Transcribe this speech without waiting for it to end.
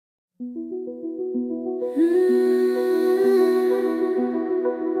Oh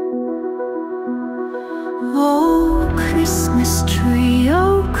Christmas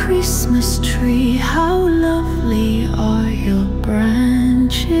tree, how lovely are your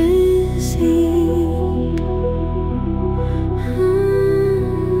branches.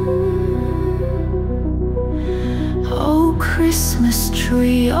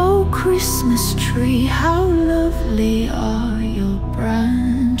 Oh Christmas tree, how lovely are your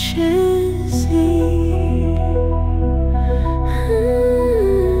branches.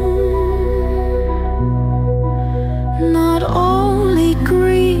 Not only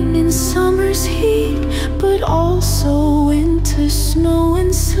green in summer's heat, but also winter snow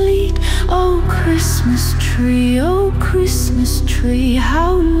and sleet. Oh Christmas tree,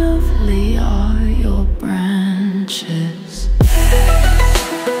 how lovely are your branches.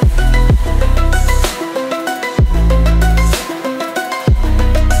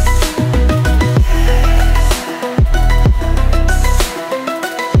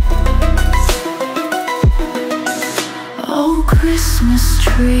 Oh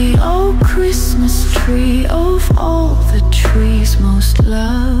Christmas tree, of all the trees most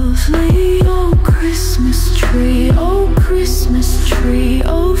lovely. Oh Christmas tree,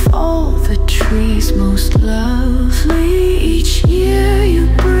 of all the trees most lovely. Each year you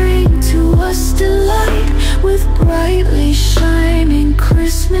bring to us delight with brightly shining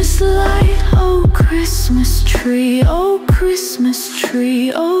Christmas light. Oh Christmas tree,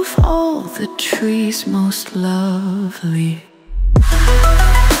 of all the trees most lovely.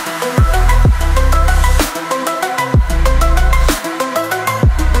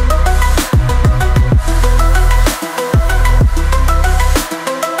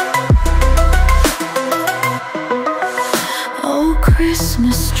 Oh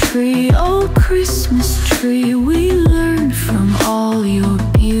Christmas tree, we learn from all your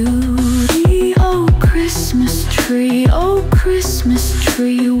beauty. Oh Christmas tree,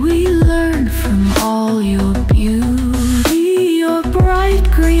 we learn from all your beauty. Your bright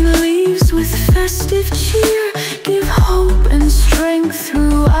green leaves with festive cheer give hope and strength through